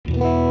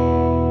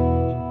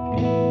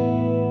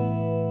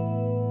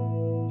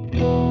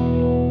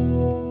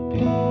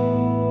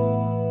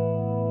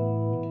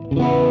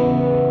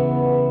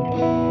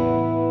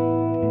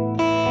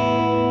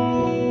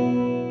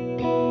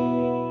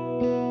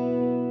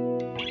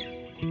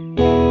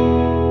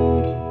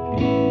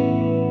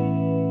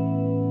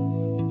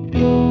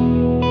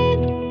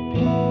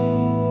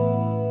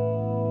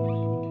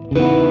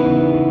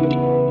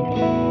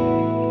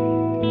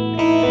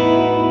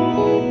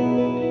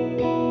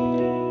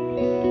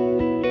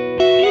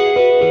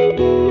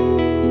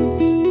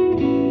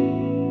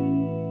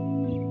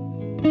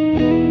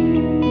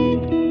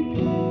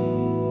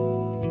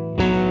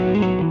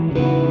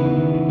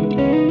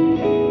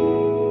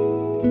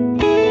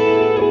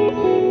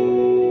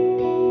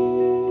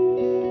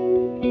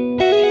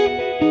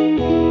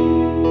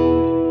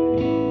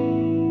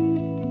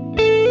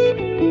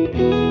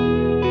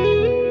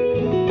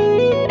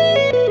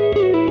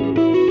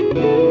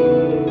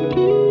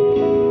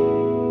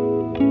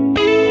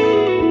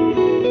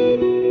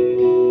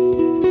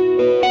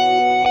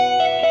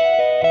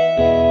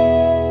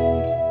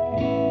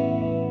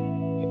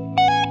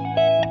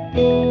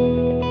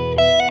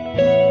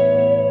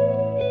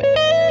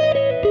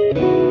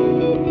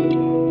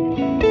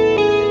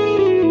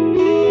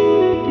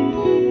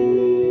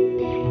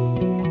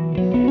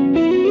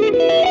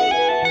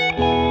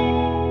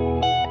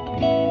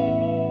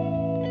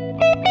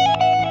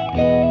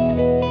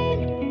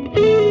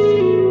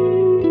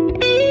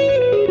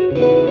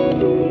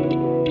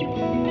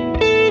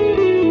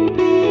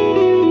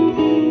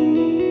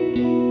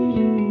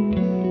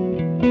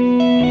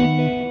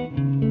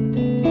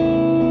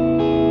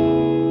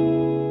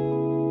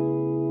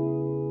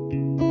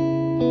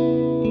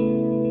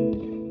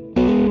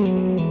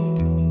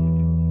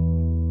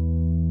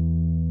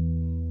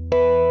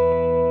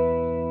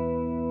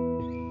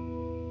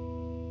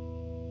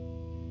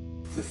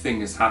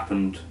thing has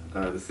happened,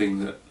 the thing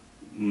that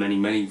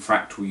many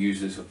Fractal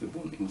users have been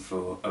wanting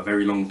for a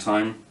very long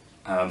time.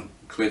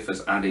 Cliff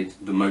has added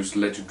the most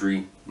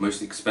legendary,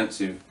 most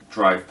expensive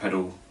drive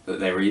pedal that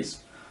there is,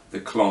 the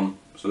KLON.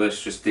 So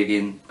let's just dig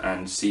in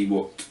and see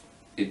what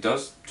it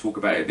does, talk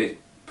about it a bit,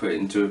 put it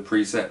into a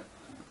preset.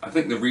 I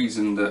think the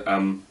reason that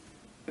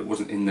it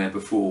wasn't in there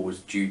before was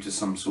due to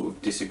some sort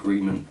of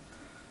disagreement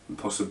and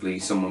possibly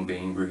someone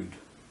being rude.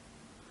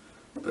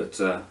 But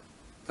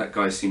that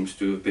guy seems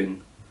to have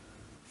been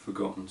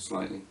forgotten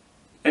slightly.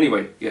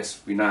 Anyway,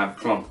 yes, we now have a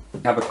KLON. We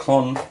have a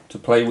KLON to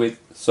play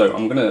with, so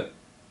I'm going to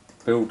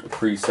build a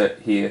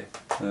preset here.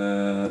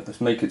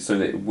 Let's make it so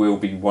that it will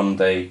be one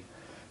day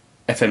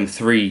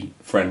FM3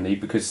 friendly,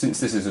 because since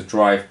this is a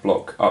drive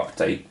block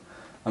update,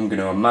 I'm going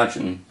to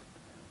imagine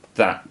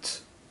that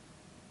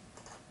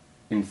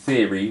in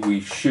theory we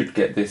should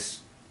get this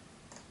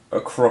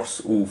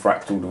across all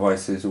Fractal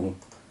devices or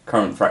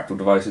current Fractal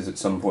devices at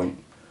some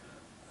point.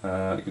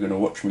 You're going to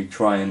watch me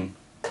try and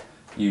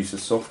use the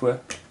software.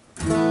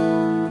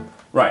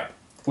 Right,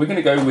 we're going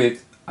to go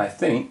with, I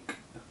think,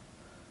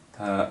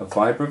 a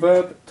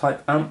vibroverb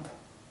type amp.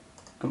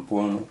 Amp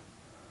 1.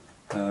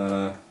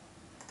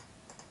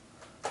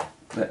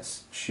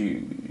 Let's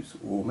choose,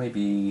 or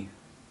maybe,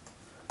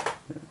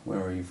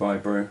 where are you,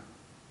 vibroverb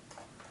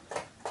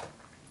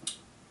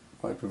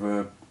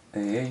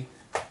AA.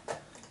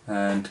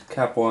 And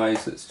cab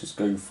wise, let's just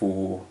go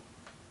for,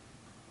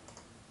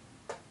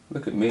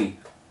 look at me,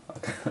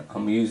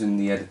 I'm using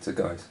the editor,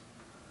 guys.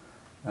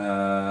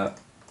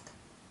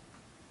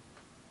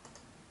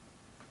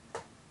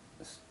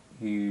 Let's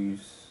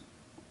use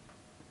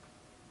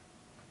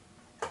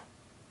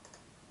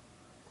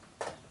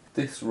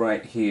this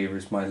right here.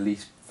 Is my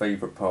least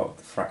favourite part of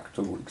the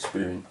Fractal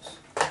experience,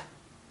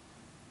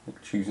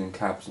 like choosing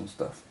cabs and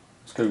stuff.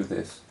 Let's go with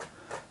this.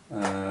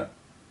 Now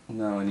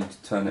I need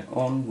to turn it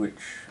on, which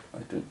I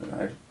don't know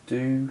how to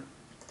do.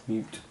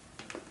 Mute.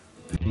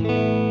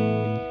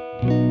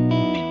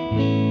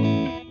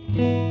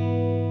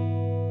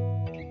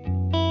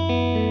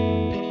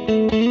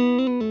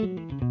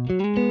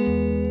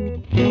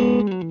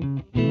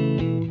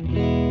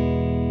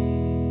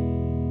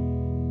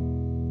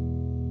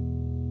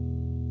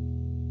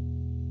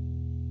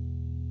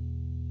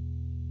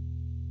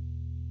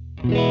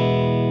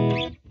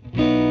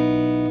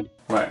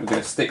 Right, we're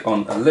going to stick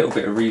on a little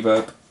bit of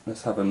reverb.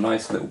 Let's have a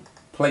nice little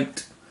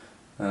plate.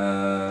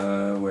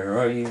 Where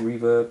are you,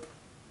 reverb?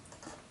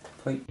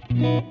 Plate.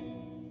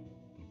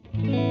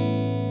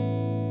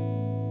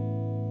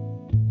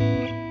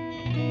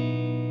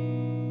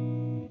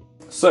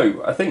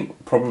 So, I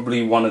think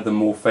probably one of the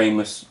more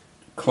famous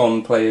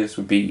KLON players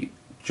would be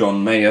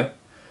John Mayer.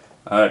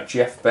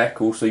 Jeff Beck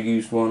also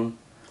used one.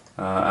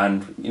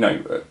 And, you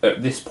know,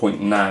 at this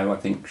point now, I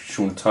think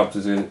Sean Tubbs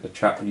is a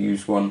chap who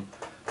used one.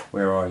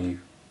 Where are you?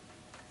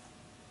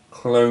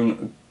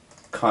 KLON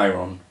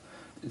Chiron.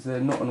 Is there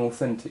not an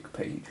authentic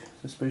page?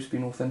 Is there supposed to be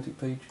an authentic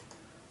page?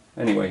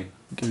 Anyway,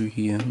 go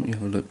here, let me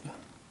have a look.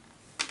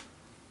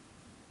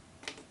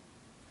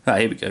 Ah,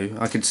 here we go.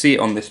 I can see it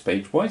on this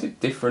page. Why is it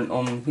different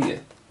on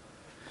here?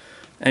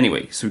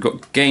 Anyway, so we've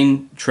got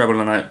gain, treble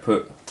and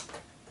output.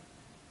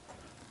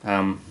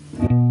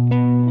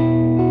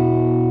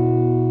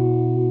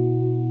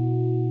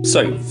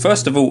 So,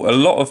 first of all, a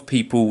lot of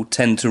people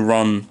tend to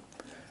run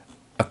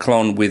a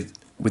KLON with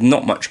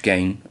not much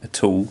gain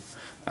at all.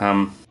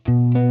 And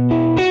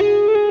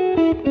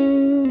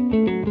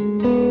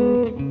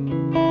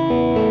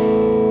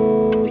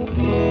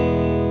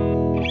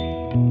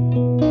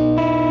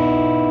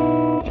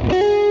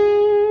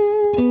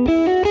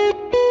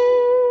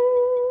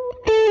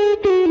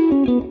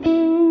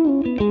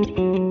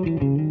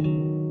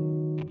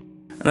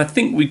I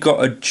think we've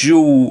got a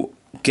dual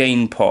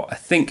gain pot. I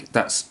think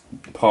that's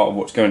part of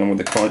what's going on with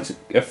the KLON. It's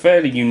a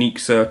fairly unique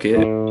circuit.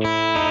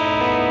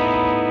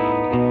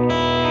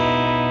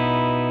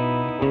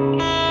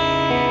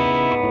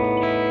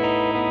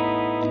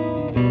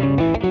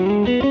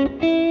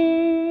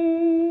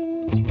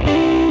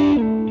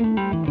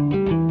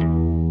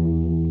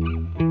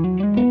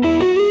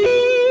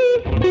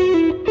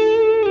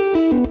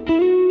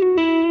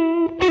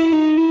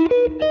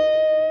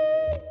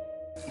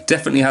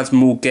 Definitely has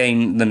more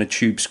gain than a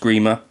tube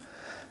screamer.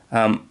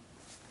 In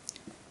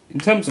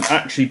terms of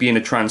actually being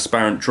a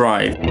transparent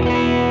drive,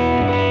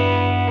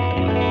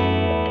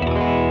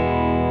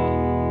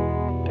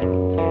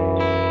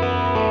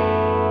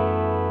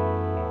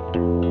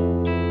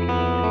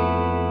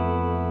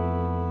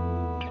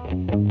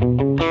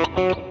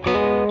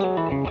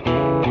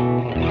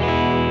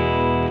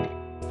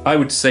 I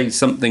would say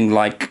something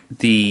like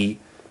the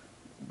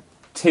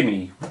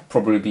Timmy would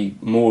probably be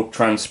more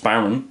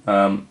transparent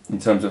in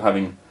terms of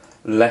having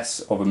less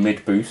of a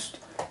mid boost.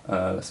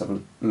 Let's have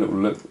a little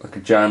look, like a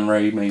Jan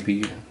Ray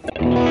maybe.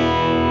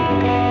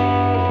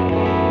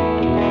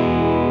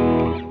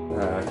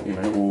 You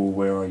know, or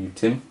where are you,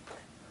 Tim?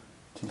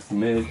 Timothy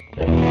Mid.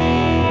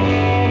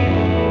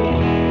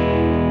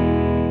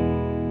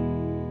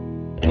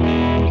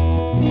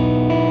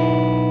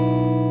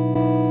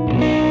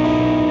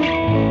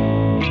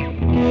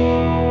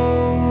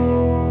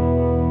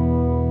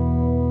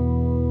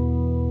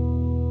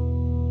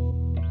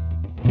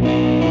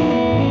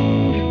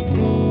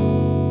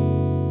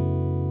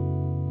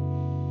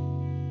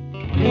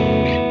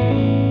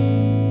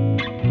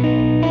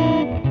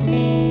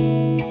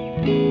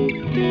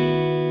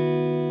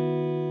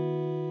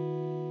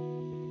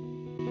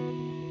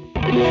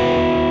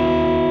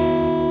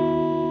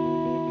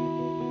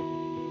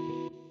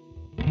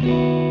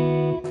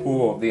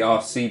 the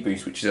RC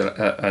boost, which is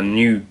a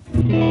new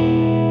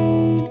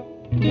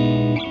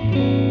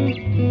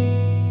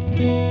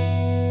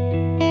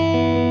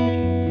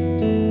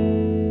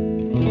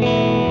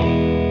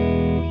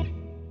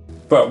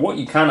but what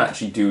you can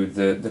actually do with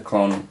the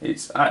KLON,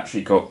 it's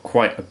actually got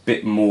quite a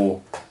bit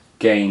more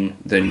gain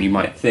than you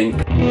might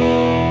think.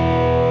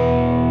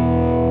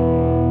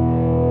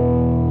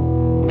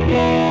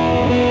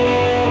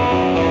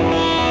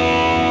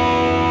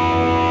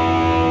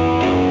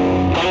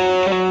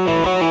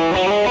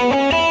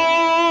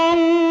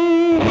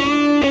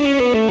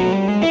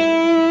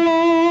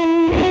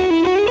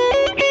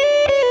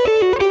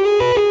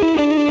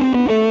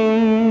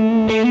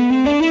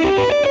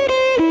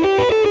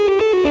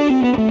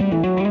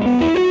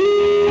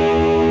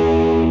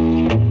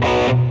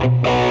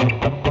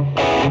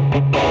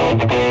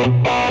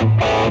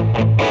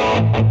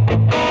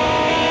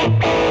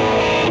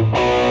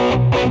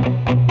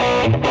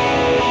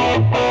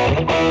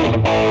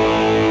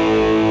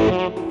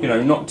 You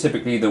know, not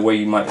typically the way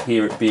you might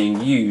hear it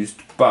being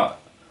used, but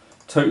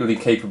totally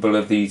capable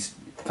of these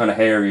kind of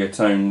hairier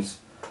tones.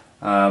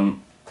 So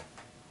I'm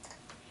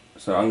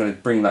going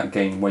to bring that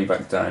gain way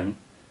back down,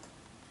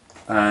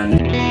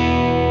 and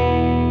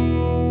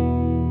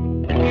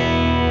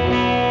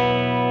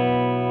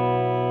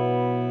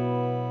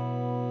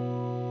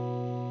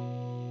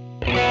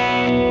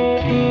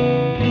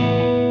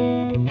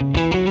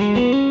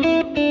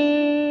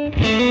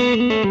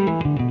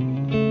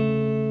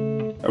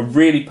a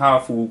really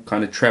powerful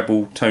kind of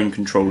treble tone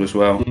control as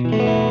well.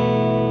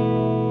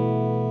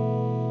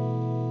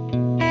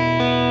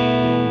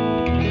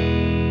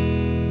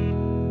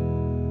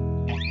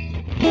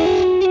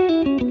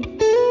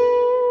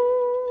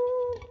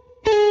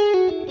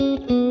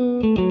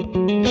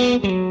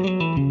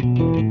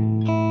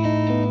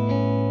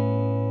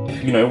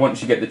 You know,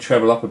 once you get the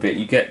treble up a bit,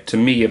 you get, to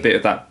me, a bit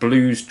of that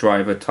blues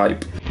driver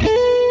type.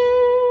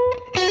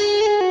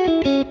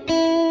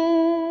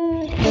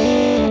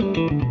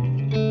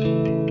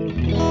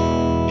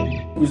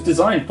 It was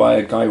designed by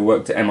a guy who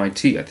worked at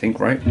MIT, I think,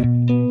 right?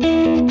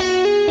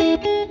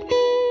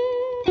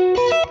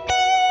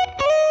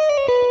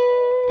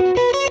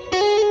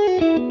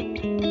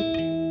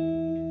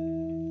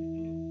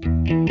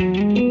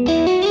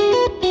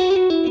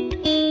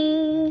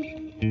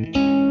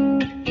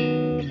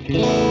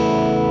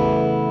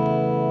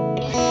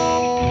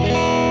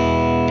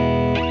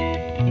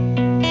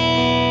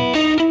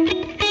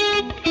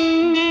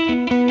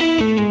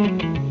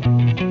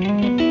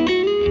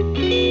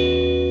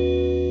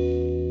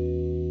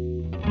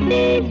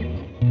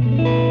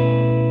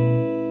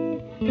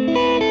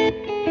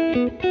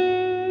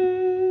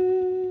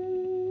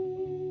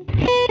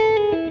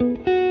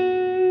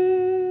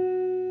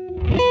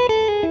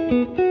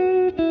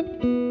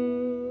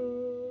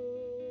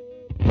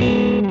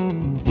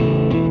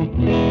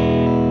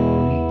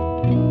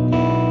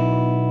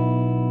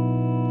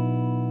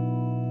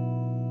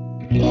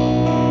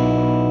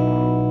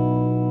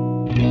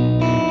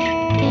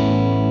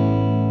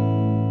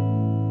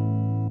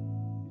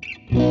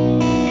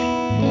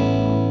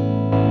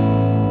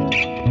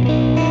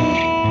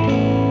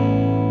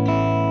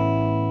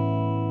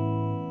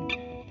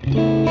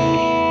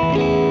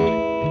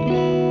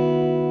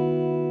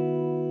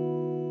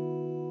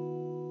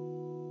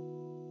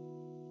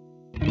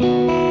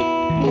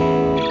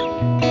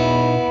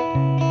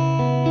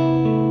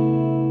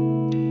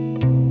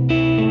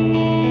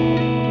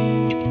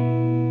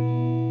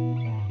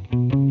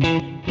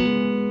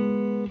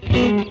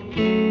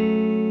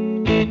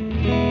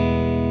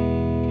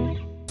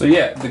 So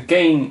yeah, the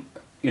gain,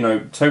 you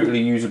know,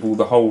 totally usable,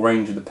 the whole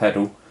range of the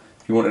pedal.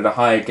 If you wanted a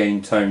higher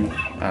gain tone,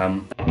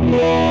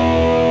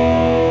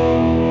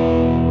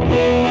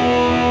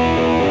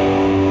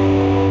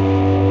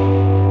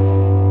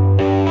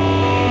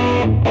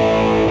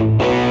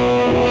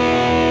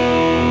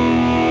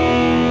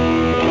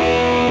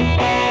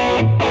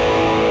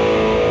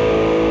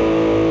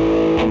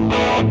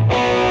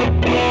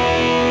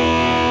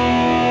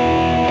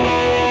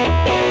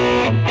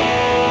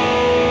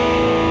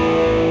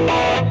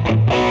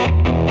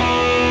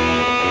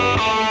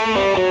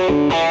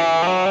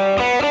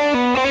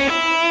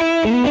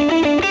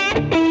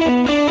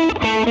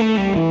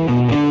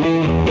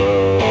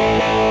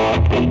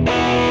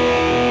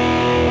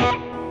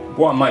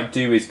 what I might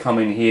do is come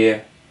in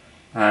here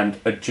and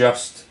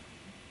adjust.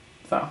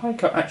 Is that high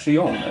cut actually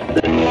on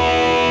there?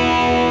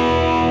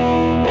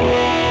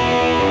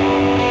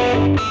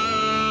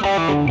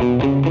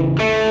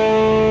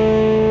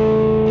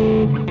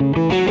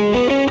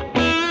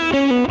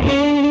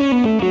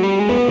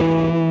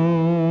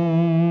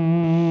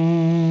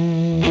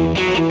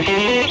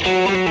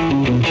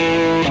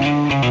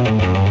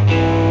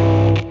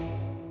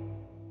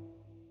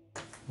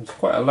 There's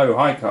quite a low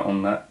high cut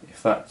on that,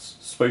 if that's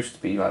supposed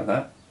to be like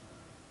that.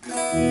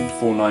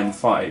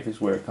 495 is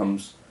where it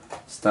comes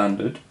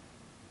standard.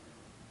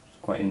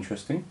 It's quite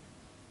interesting.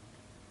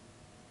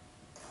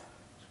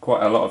 There's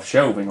quite a lot of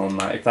shelving on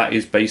that, if that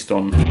is based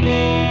on.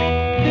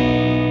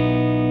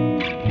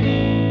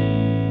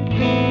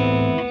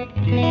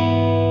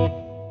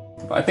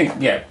 I think,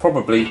 yeah,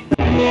 probably.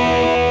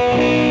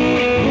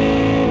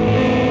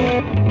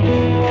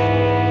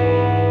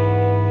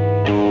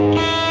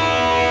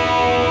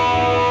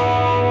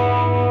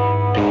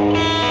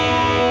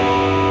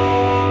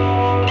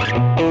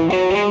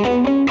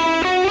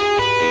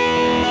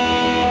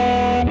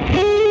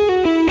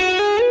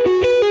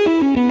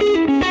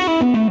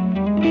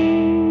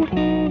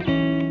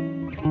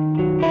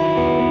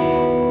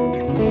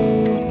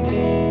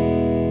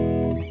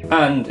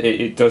 And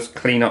it does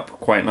clean up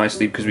quite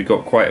nicely because we've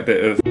got quite a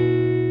bit of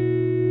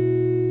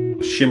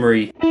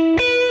shimmery.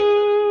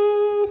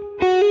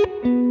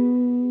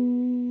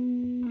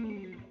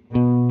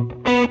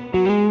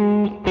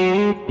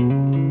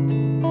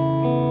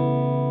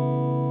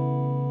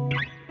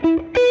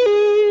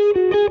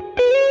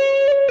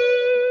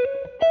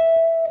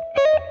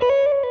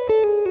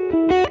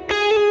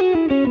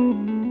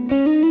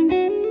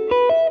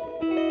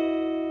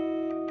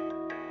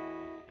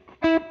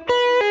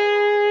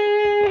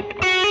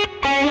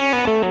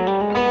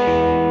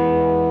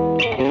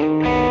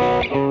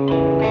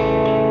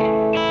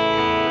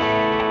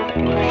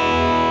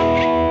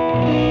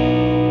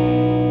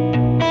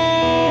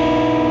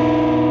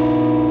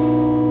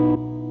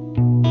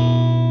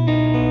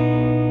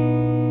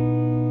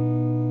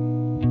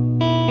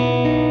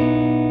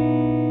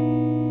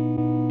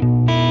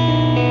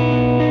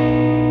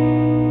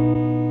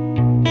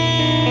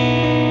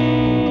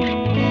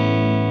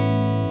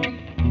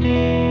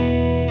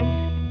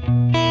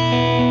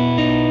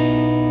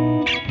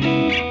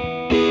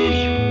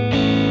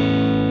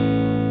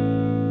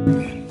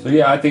 So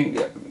yeah, I think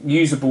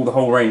usable the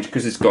whole range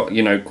because it's got,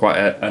 you know, quite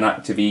an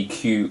active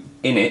EQ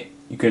in it.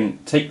 You can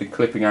take the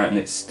clipping out and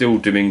it's still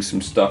doing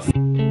some stuff.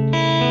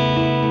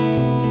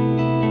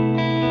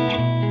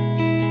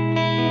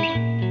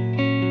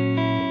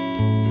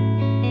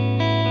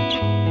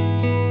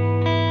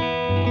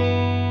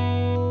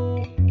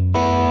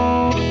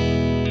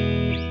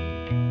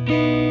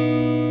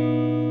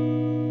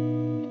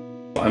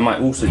 I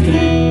might also do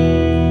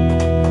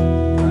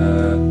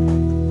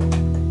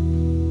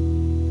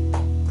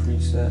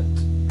preset.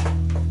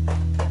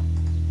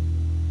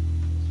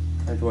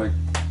 How do I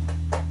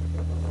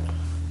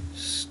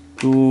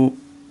store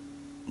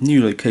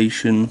new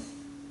location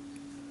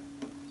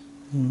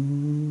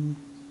in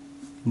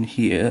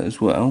here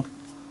as well?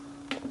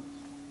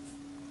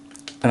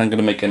 And I'm going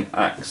to make an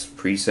axe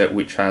preset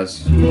which has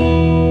some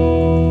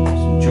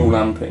dual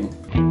amping.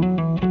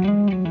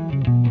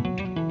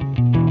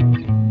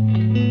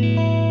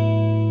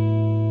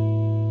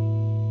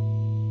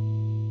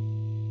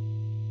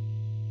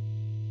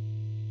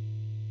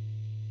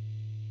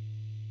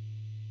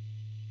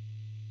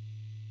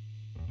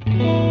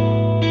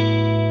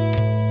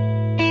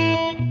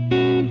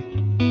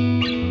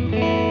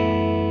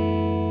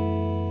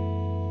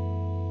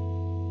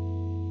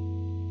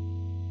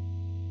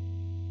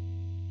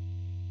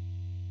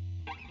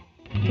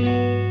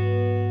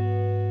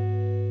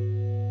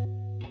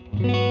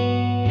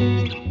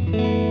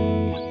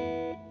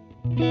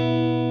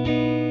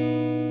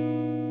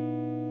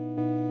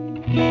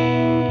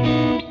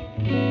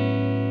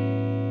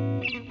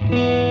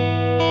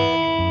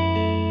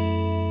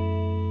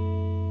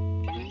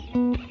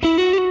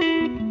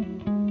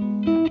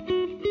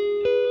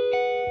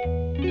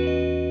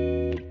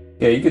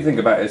 Yeah, you could think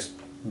about it as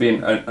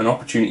being an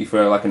opportunity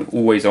for like an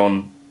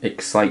always-on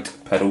excite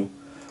pedal,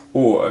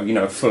 or you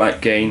know, a flat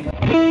gain.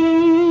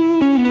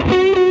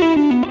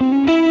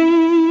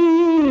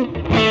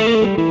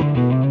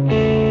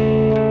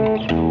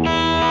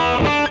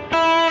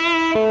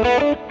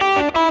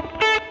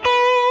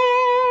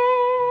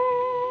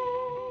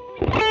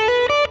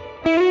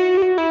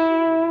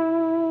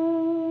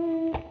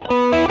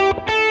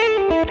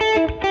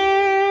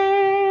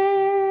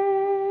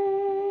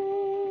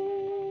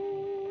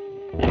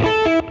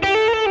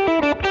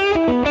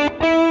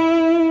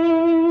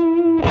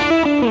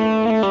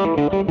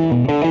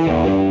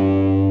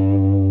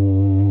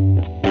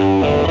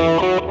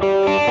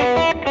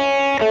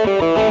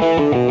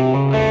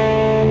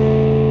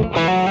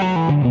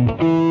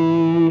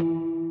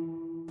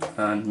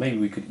 And maybe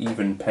we could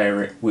even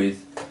pair it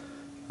with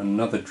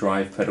another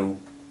drive pedal.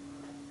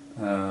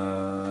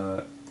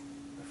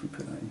 If we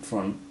put that in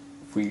front,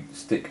 if we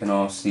stick an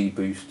RC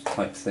boost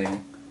type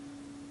thing,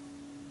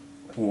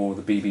 or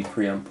the BB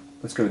preamp.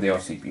 Let's go with the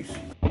RC boost.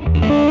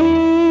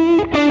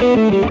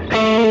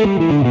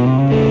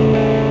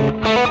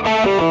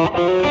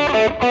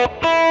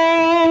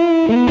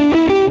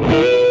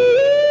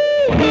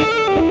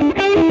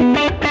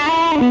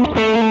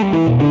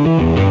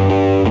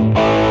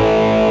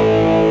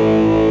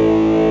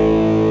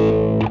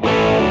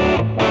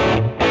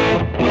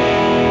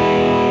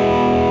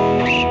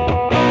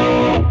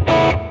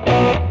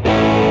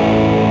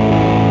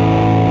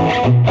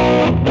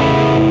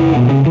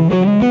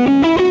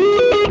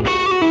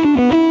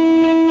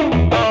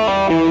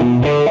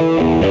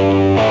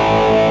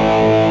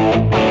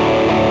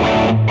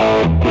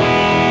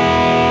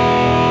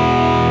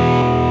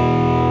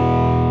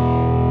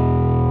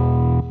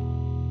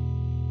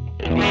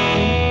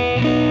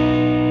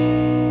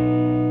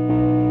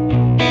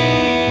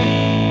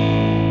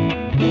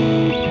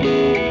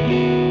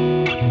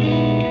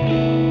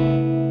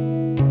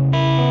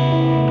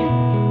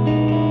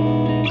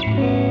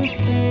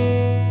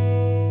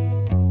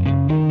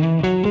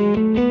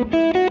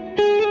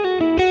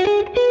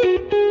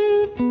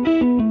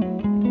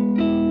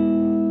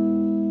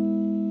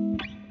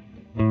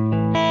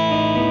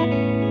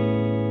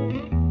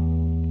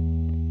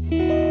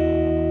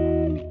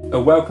 a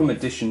welcome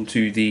addition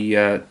to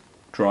the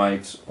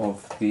drives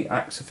of the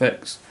Axe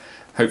Effects.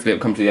 Hopefully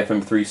it'll come to the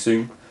FM3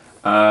 soon.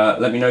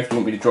 Let me know if you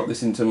want me to drop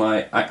this into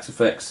my Axe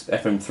Effects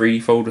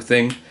FM3 folder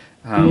thing.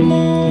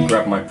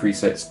 Grab my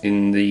presets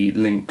in the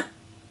link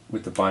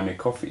with the Buy Me a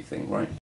Coffee thing, right?